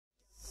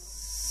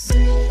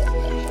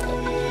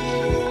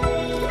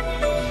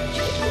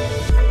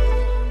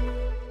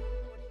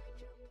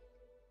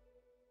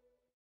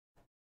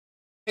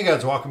Hey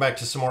guys, welcome back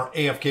to some more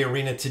AFK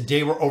Arena.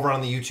 Today we're over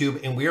on the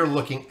YouTube and we are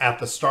looking at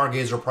the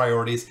Stargazer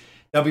priorities.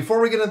 Now before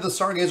we get into the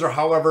Stargazer,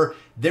 however,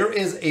 there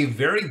is a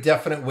very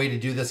definite way to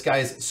do this,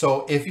 guys.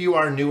 So if you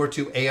are newer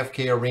to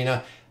AFK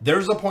Arena,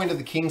 there's a point of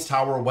the King's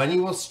Tower when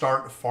you will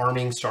start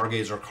farming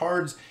Stargazer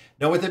cards.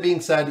 Now with it being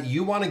said,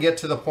 you want to get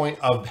to the point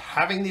of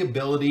having the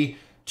ability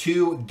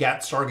to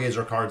get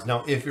Stargazer cards.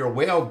 Now, if you're a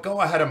whale,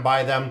 go ahead and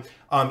buy them.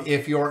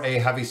 If you're a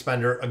heavy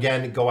spender,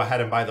 again, go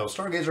ahead and buy those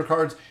Stargazer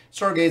cards.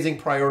 Stargazing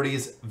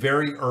priorities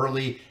very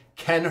early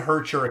can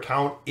hurt your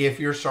account if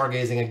you're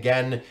stargazing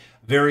again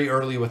very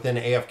early within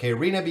AFK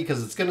Arena,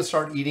 because it's going to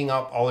start eating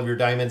up all of your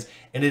diamonds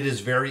and it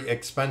is very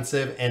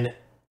expensive. And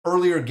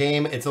earlier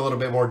game, it's a little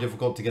bit more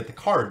difficult to get the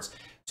cards.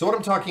 So what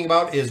I'm talking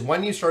about is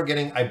when you start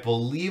getting, I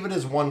believe it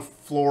is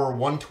floor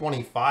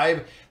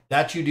 125,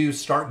 that you do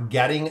start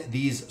getting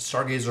these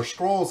Stargazer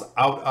scrolls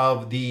out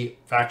of the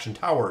faction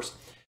towers.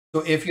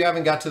 So if you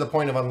haven't got to the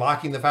point of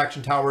unlocking the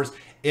faction towers,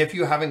 if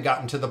you haven't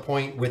gotten to the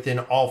point within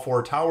all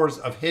 4 towers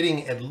of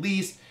hitting at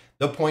least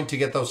the point to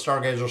get those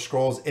Stargazer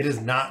scrolls, it is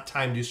not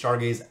time to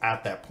stargaze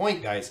at that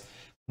point, guys.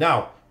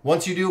 Now,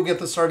 once you do get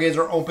the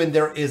Stargazer open,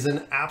 there is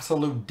an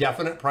absolute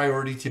definite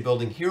priority to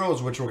building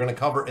heroes, which we're going to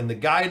cover in the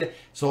guide.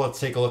 So let's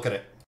take a look at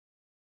it.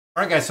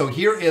 All right, guys, so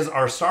here is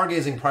our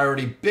stargazing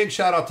priority. Big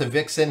shout out to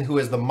Vixen, who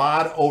is the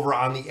mod over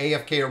on the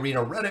AFK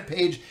Arena Reddit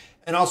page,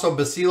 and also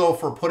Basilo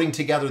for putting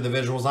together the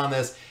visuals on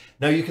this.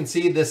 Now you can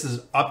see this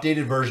is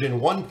updated version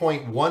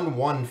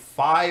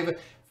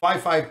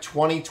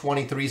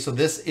 1.115.55.2023. So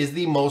this is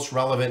the most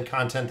relevant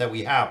content that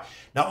we have.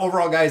 Now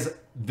overall, guys,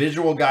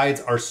 visual guides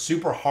are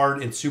super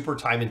hard and super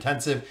time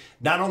intensive.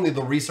 Not only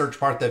the research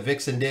part that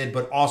Vixen did,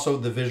 but also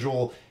the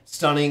visual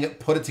stunning,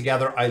 put it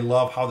together. I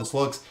love how this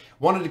looks.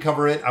 Wanted to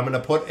cover it. I'm going to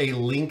put a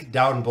link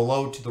down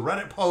below to the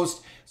Reddit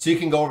post so you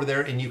can go over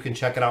there and you can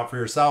check it out for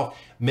yourself.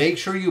 Make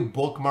sure you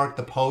bookmark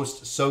the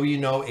post so you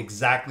know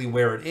exactly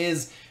where it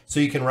is so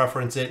you can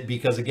reference it,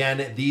 because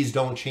again, these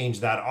don't change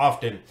that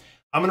often.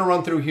 I'm going to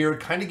run through here,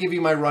 kind of give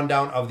you my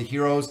rundown of the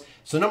heroes.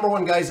 So number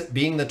one, guys,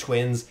 being the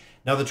twins.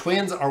 Now the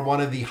twins are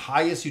one of the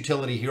highest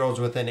utility heroes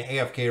within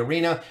AFK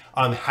Arena.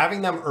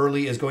 Having them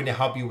early is going to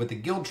help you with the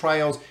guild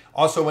trials.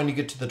 Also, when you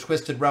get to the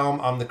Twisted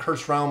Realm, the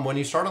Cursed Realm, when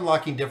you start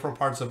unlocking different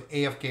parts of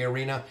AFK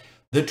Arena,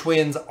 the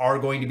twins are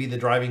going to be the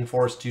driving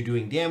force to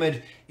doing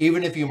damage.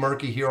 Even if you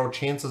murk a hero,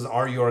 chances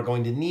are you are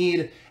going to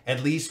need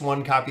at least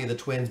 1 copy of the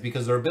twins,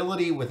 because their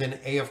ability within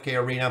AFK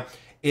Arena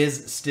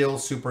is still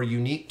super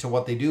unique to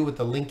what they do with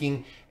the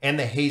linking and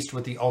the haste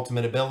with the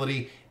ultimate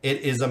ability.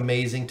 It is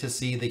amazing to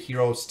see the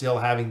hero still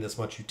having this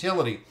much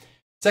utility.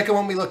 Second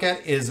one we look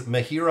at is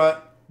Mahira.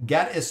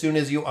 Get as soon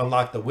as you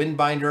unlock the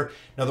Windbinder.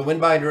 Now the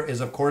Windbinder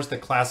is of course the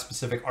class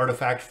specific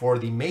artifact for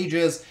the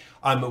mages.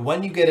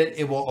 When you get it,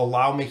 it will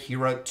allow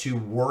Mahira to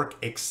work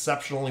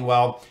exceptionally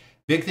well.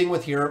 Big thing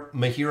with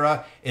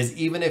Mahira is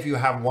even if you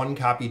have 1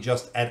 copy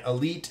just at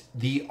Elite,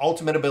 the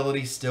ultimate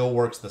ability still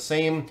works the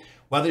same.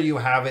 Whether you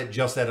have it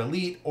just at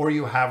Elite or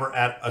you have her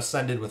at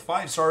Ascended with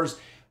 5 stars,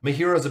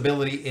 Mahira's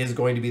ability is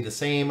going to be the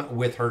same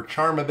with her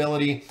Charm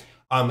ability,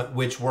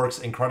 which works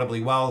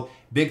incredibly well.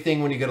 Big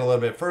thing when you get a little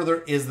bit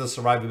further is the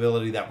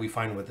survivability that we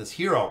find with this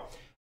hero.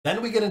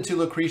 Then we get into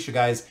Lucretia,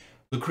 guys.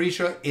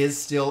 Lucretia is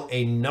still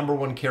a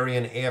 #1 carry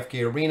in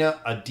AFK Arena,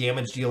 a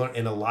damage dealer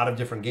in a lot of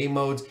different game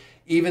modes,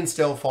 even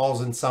still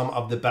falls in some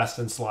of the best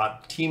in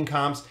slot team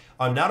comps,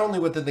 not only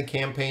within the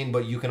campaign,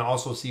 but you can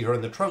also see her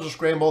in the Treasure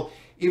Scramble,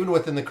 even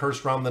within the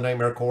Cursed Realm, the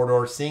Nightmare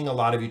Corridor, seeing a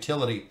lot of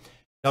utility.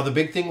 Now, the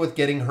big thing with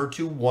getting her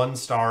to 1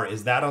 star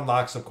is that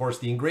unlocks, of course,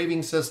 the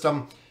engraving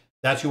system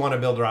that you want to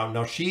build her out.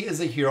 Now, she is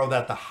a hero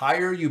that the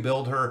higher you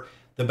build her,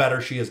 the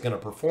better she is going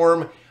to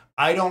perform.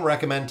 I don't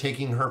recommend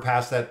taking her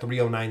past that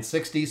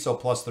 30960, so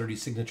plus 30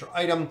 signature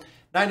item,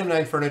 9 of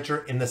 9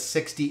 furniture, in the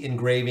 60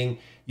 engraving.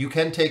 You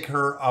can take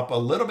her up a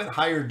little bit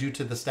higher due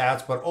to the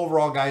stats, but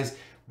overall, guys,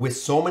 with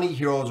so many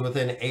heroes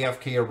within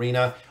AFK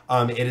Arena,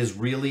 it is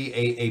really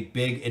a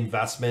big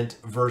investment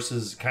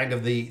versus kind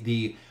of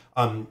the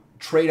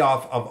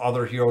trade-off of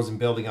other heroes and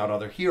building out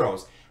other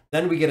heroes.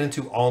 Then we get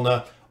into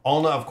Alna.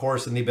 Alna, of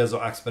course, in the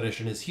Abyssal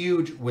Expedition is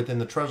huge. Within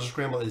the Treasure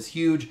Scramble is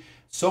huge.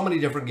 So many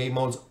different game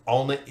modes.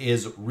 Alna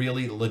is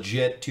really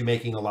legit to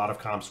making a lot of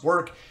comps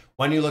work.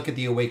 When you look at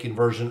the Awakened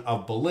version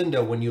of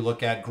Belinda, when you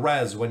look at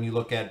Grez, when you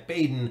look at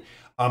Baden,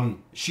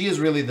 she is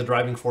really the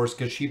driving force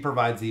because she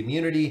provides the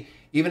immunity.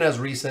 Even as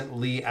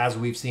recently as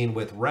we've seen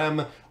with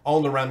Rem,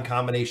 Alna-Rem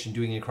combination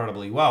doing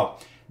incredibly well.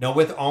 Now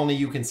with Alna,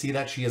 you can see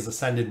that she has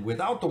ascended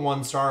without the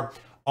 1 star.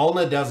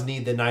 Alna does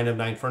need the 9 of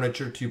 9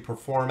 furniture to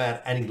perform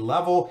at any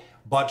level,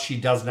 but she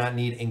does not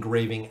need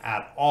engraving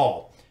at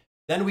all.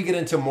 Then we get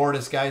into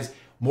Mortis, guys.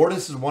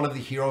 Mortis is one of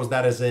the heroes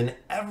that is in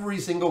every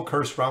single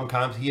Cursed Realm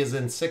comp. He is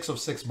in 6 of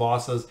 6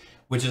 bosses,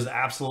 which is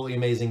absolutely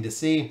amazing to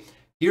see.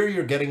 Here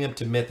you're getting him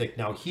to Mythic.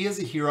 Now he is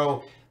a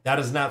hero that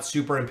is not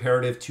super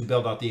imperative to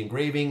build out the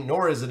engraving,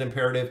 nor is it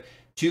imperative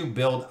to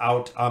build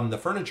out the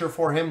furniture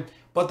for him,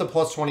 but the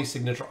plus 20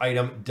 signature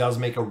item does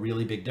make a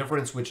really big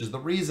difference, which is the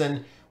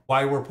reason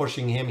why we're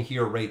pushing him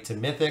here right to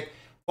Mythic,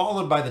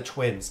 followed by the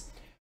twins.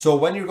 So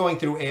when you're going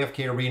through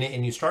AFK Arena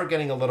and you start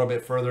getting a little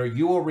bit further,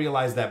 you will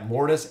realize that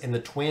Mortis and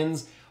the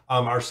twins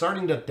are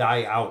starting to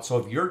die out. So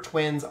if your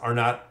twins are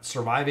not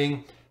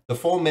surviving the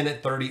full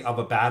minute 30 of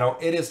a battle,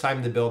 it is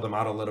time to build them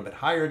out a little bit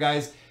higher,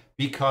 guys,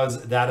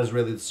 because that is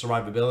really the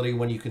survivability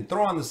when you can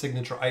throw on the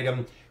signature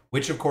item,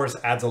 which of course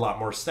adds a lot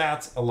more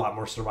stats, a lot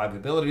more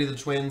survivability to the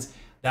twins.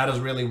 That is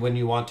really when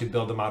you want to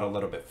build them out a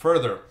little bit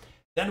further.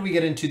 Then we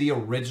get into the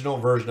original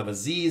version of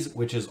Aziz,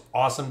 which is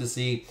awesome to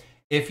see.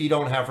 If you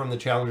don't have from the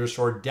Challenger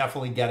store,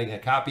 definitely getting a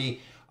copy.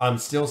 I'm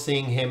still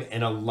seeing him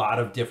in a lot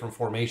of different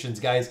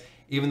formations, guys.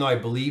 Even though I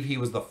believe he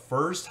was the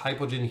first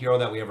Hypogean hero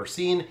that we ever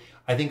seen,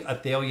 I think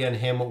Athalia and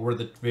him were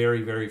the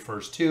very, very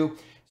first two.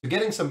 So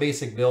getting some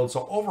basic builds.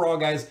 So overall,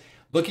 guys,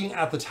 looking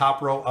at the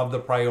top row of the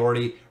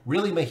priority,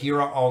 really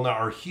Mahira, Alna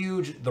are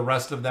huge. The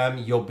rest of them,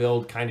 you'll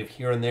build kind of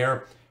here and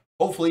there.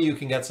 Hopefully you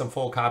can get some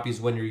full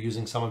copies when you're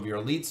using some of your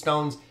elite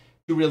stones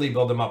to really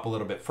build them up a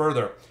little bit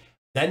further.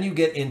 Then you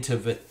get into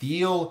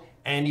Vithiel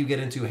and you get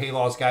into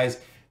Halos,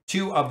 guys.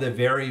 Two of the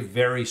very,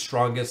 very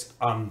strongest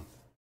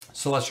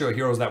celestial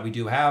heroes that we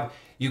do have.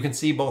 You can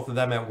see both of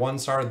them at 1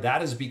 star.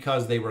 That is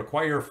because they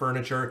require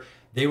furniture,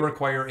 they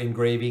require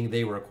engraving,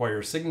 they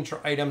require signature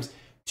items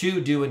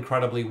to do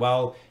incredibly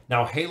well.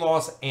 Now,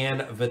 Halos and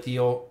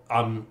Vithiel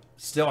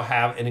still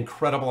have an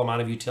incredible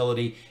amount of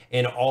utility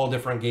in all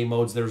different game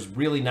modes. There's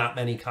really not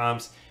many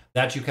comps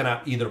that you can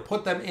either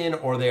put them in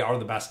or they are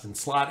the best in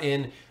slot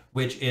in,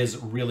 which is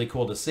really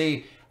cool to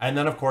see. And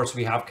then, of course,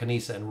 we have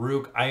Kanisa and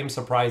Rook. I am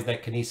surprised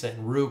that Kanisa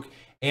and Rook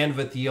and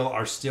Vithiel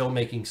are still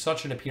making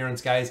such an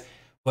appearance, guys.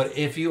 But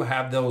if you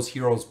have those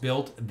heroes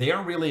built, they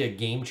are really a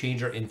game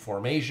changer in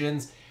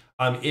formations.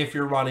 If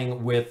you're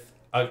running with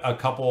a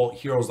couple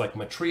heroes like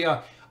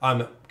Matria,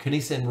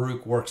 Kanisa and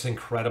Rook works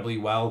incredibly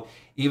well.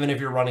 Even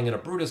if you're running in a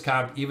Brutus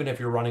comp, even if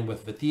you're running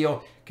with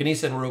Vithiel,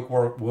 Kanisa and Rook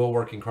will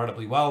work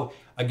incredibly well.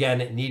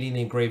 Again, needing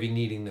the engraving,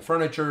 needing the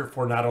furniture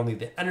for not only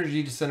the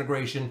energy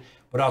disintegration,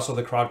 but also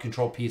the crowd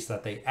control piece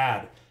that they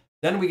add.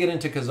 Then we get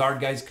into Khazard,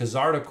 guys.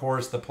 Khazard, of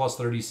course, the plus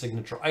 30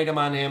 signature item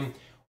on him.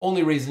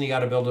 Only reason you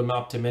got to build him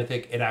up to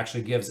Mythic, it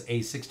actually gives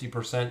a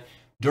 60%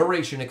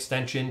 duration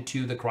extension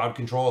to the crowd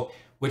control,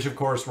 which of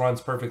course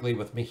runs perfectly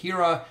with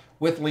Mahira,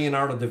 with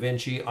Leonardo da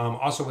Vinci,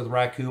 also with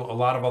Raku, a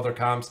lot of other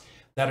comps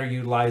that are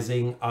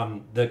utilizing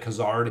the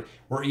Khazard.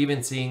 We're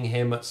even seeing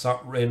him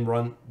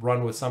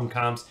run with some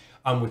comps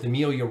with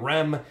Amelia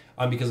Rem,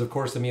 because of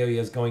course Amelia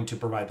is going to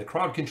provide the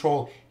crowd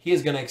control. He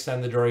is going to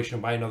extend the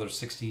duration by another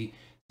 60%,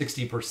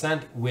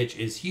 which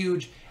is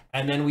huge.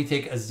 And then we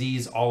take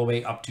Aziz all the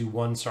way up to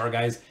 1 star,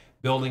 guys,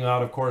 building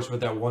out, of course, with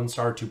that 1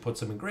 star to put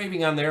some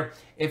engraving on there.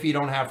 If you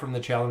don't have from the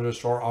Challenger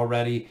store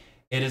already,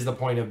 it is the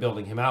point of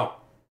building him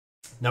out.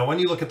 Now, when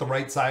you look at the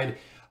right side,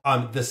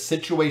 the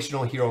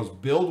situational heroes,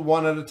 build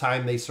one at a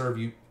time. They serve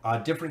you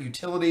different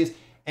utilities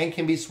and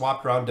can be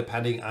swapped around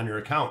depending on your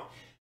account.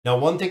 Now,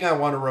 one thing I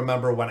want to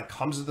remember when it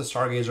comes to the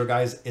Stargazer,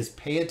 guys, is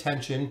pay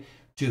attention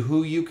to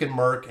who you can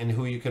merc and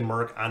who you can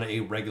merc on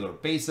a regular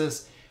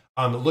basis.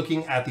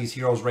 Looking at these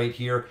heroes right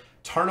here,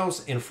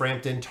 Tarnos and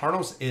Frampton.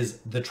 Tarnos is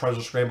the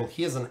treasure scramble.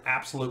 He is an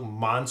absolute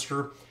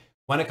monster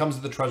when it comes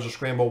to the treasure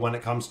scramble, when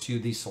it comes to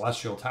the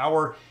Celestial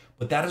Tower.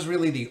 But that is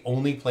really the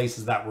only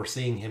places that we're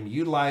seeing him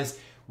utilized,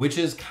 which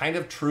is kind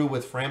of true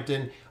with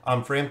Frampton.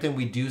 Frampton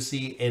we do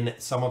see in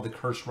some of the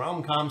Cursed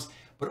Realm comps,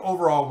 but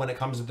overall, when it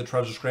comes to the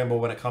treasure scramble,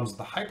 when it comes to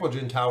the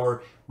Hypogean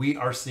Tower, we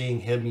are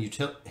seeing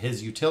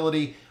his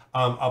utility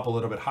up a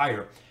little bit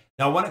higher.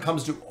 Now, when it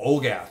comes to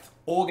Olgath,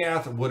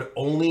 Olgath would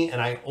only,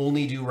 and I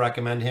only do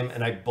recommend him,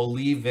 and I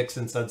believe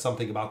Vixen said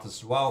something about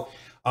this as well,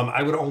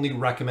 I would only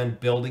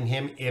recommend building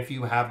him if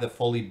you have the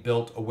fully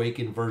built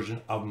Awakened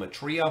version of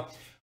Matria,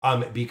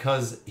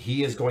 because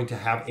he is going to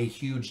have a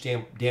huge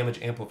damage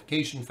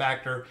amplification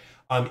factor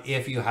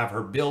if you have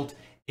her built.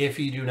 If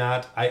you do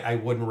not, I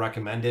wouldn't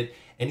recommend it.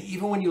 And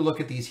even when you look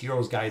at these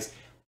heroes, guys,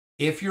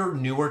 if you're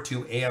newer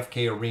to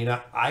AFK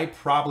Arena, I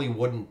probably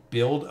wouldn't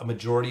build a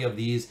majority of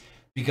these,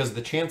 because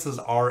the chances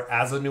are,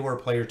 as a newer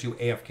player to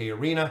AFK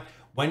Arena,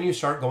 when you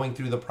start going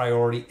through the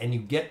priority and you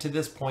get to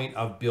this point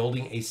of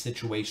building a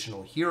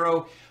situational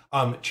hero,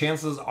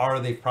 chances are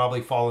they've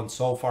probably fallen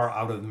so far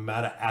out of the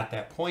meta at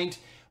that point.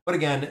 But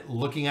again,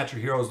 looking at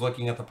your heroes,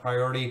 looking at the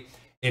priority,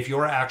 if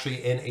you're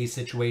actually in a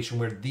situation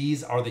where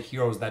these are the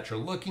heroes that you're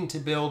looking to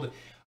build,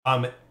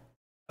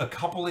 a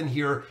couple in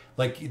here,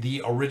 like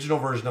the original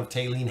version of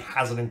Taylene,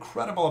 has an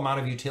incredible amount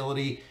of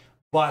utility,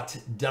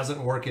 but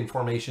doesn't work in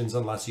formations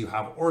unless you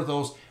have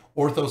Orthos.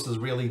 Orthos is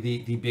really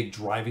the big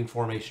driving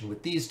formation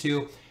with these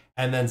two.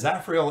 And then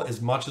Zafriel,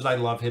 as much as I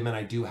love him and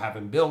I do have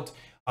him built,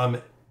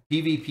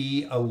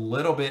 PvP a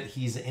little bit,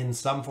 he's in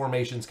some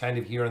formations kind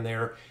of here and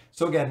there.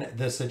 So again,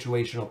 the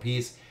situational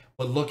piece.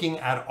 But looking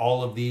at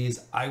all of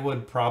these, I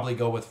would probably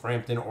go with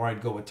Frampton, or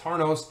I'd go with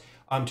Tarnos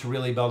to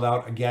really build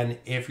out. Again,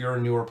 if you're a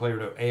newer player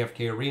to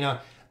AFK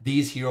Arena,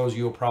 these heroes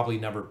you will probably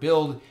never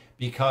build,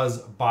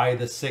 because by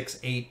the 6,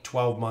 8,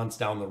 12 months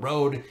down the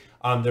road,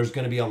 there's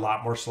going to be a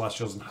lot more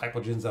Celestials and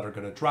Hypogeans that are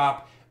going to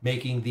drop,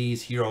 making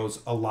these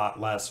heroes a lot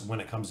less when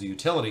it comes to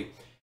utility.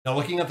 Now,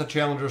 looking at the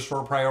challengers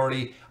for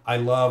priority, I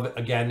love,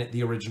 again,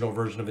 the original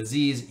version of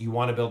Aziz. You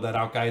want to build that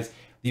out, guys.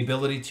 The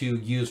ability to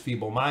use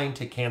Feeble Mind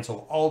to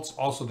cancel ults,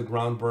 also the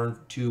ground burn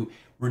to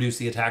reduce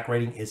the attack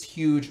rating is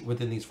huge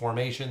within these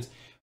formations.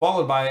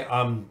 Followed by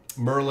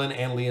Merlin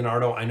and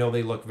Leonardo. I know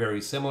they look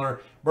very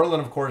similar. Merlin,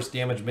 of course,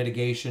 damage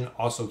mitigation,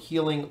 also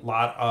healing, a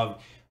lot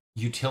of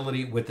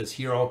utility with this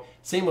hero.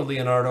 Same with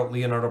Leonardo.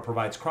 Leonardo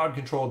provides crowd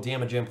control,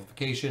 damage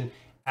amplification,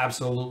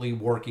 absolutely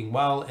working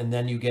well. And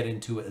then you get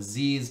into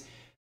Aziz.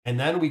 And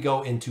then we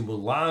go into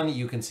Mulan.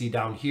 You can see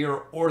down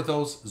here,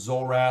 Orthos,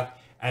 Zolrath,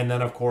 and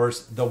then, of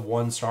course, the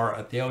 1-star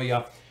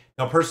Athalia.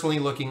 Now, personally,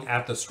 looking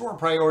at the store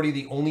priority,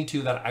 the only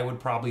two that I would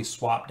probably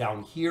swap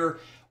down here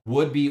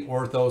would be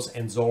Orthos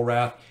and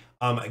Zolrath.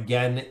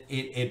 Again,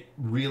 it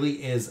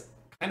really is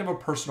kind of a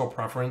personal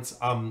preference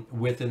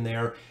within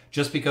there,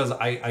 just because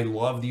I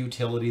love the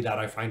utility that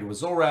I find with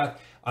Zolrath,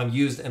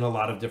 used in a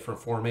lot of different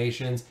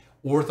formations.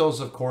 Orthos,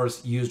 of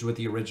course, used with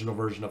the original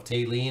version of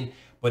Taylene,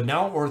 but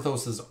now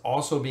Orthos is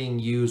also being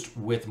used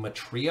with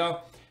Matria.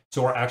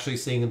 So we're actually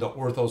seeing the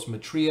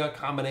Orthos-Matria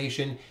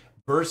combination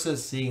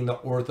versus seeing the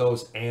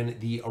Orthos and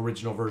the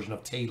original version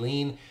of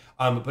Taylene.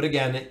 But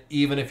again,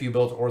 even if you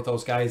build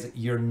Orthos, guys,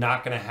 you're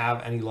not going to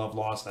have any love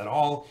lost at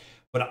all.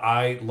 But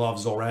I love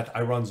Zolrath.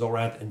 I run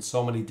Zolrath in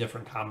so many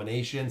different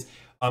combinations.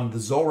 The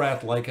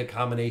Zolrath Leica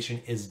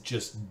combination is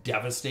just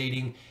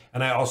devastating.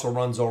 And I also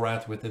run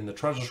Zolrath within the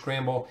Treasure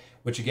Scramble,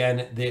 which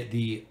again,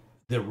 the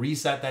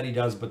reset that he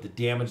does, but the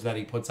damage that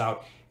he puts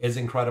out is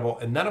incredible.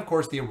 And then, of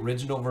course, the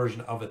original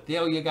version of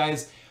Athalia,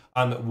 guys,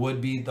 would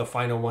be the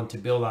final one to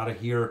build out of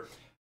here.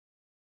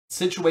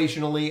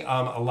 Situationally,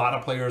 a lot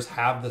of players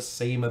have the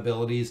same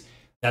abilities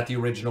that the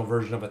original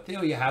version of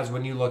Athalia has.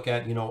 When you look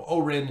at,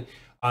 Orin,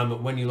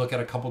 when you look at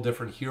a couple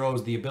different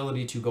heroes, the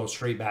ability to go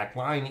straight back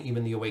line,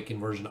 even the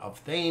Awakened version of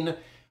Thane,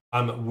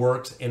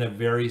 works in a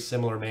very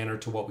similar manner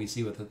to what we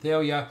see with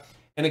Athalia.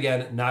 And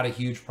again, not a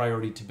huge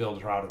priority to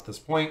build her out at this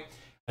point.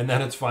 And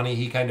then it's funny,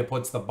 he kind of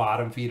puts the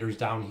bottom feeders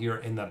down here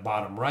in the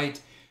bottom right.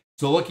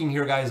 So looking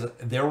here, guys,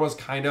 there was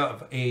kind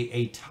of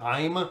a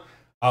time,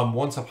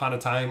 once upon a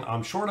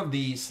time, short of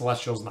the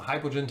Celestials and the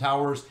Hypogean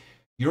Towers,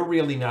 you're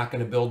really not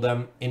going to build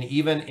them. And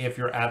even if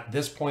you're at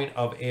this point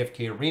of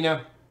AFK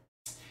Arena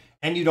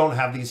and you don't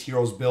have these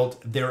heroes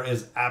built, there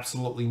is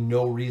absolutely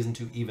no reason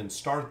to even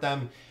start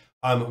them.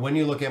 When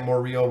you look at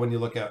Moriel, when you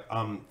look at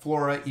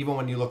Flora, even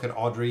when you look at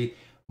Audrey,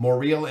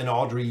 Moriel and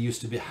Audrey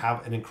used to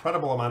have an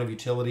incredible amount of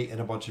utility in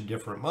a bunch of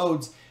different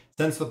modes.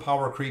 Since the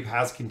power creep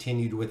has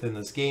continued within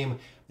this game,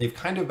 they've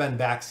kind of been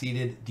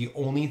backseated. The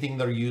only thing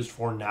they're used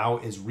for now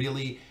is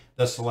really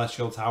the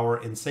Celestial Tower,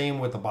 and same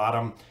with the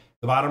bottom.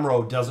 The bottom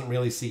row doesn't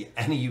really see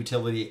any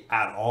utility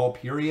at all,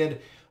 period,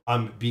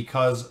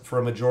 because for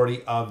a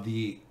majority of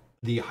the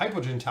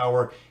Hypogean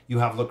Tower, you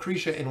have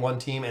Lucretia in one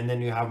team, and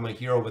then you have my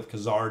hero with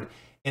Khazard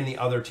in the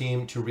other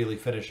team to really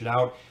finish it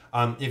out.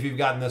 If you've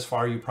gotten this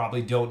far, you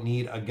probably don't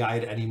need a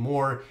guide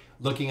anymore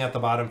looking at the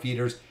bottom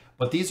feeders.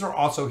 But these are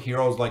also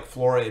heroes like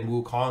Flora and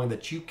Wukong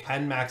that you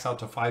can max out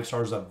to 5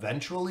 stars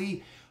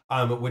eventually,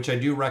 which I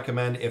do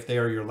recommend if they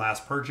are your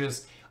last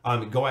purchase.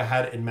 Go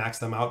ahead and max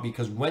them out,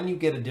 because when you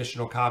get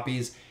additional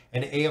copies,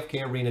 and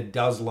AFK Arena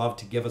does love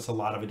to give us a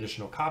lot of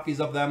additional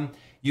copies of them,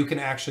 you can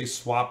actually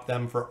swap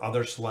them for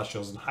other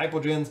Celestials and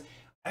Hypogeans.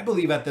 I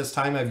believe at this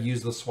time I've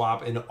used the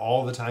swap in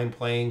all the time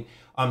playing,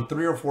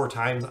 3 or 4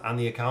 times on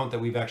the account that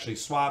we've actually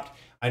swapped.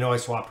 I know I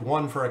swapped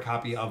one for a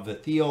copy of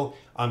Vithiel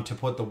to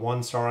put the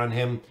 1-star on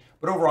him.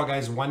 But overall,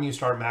 guys, when you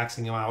start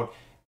maxing him out,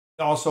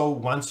 also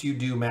once you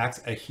do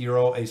max a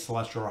hero, a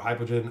Celestial or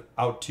Hypogean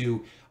out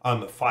to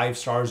 5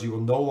 stars, you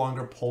will no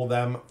longer pull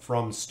them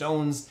from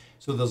stones.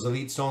 So those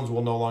elite stones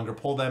will no longer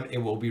pull them. It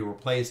will be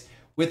replaced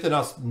with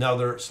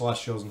another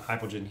Celestials and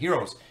Hypogean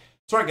heroes.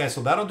 So, all right, guys,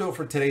 so that'll do it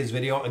for today's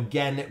video.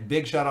 Again,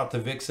 big shout out to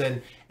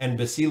Vixen and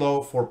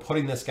Basilo for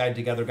putting this guide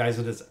together, guys.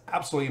 It is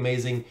absolutely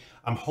amazing.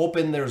 I'm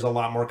hoping there's a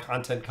lot more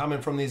content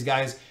coming from these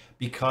guys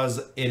because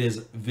it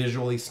is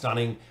visually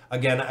stunning.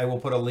 Again, I will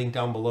put a link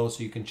down below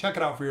so you can check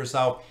it out for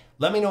yourself.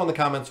 Let me know in the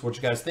comments what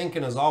you guys think.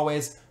 And as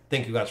always,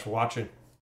 thank you guys for watching.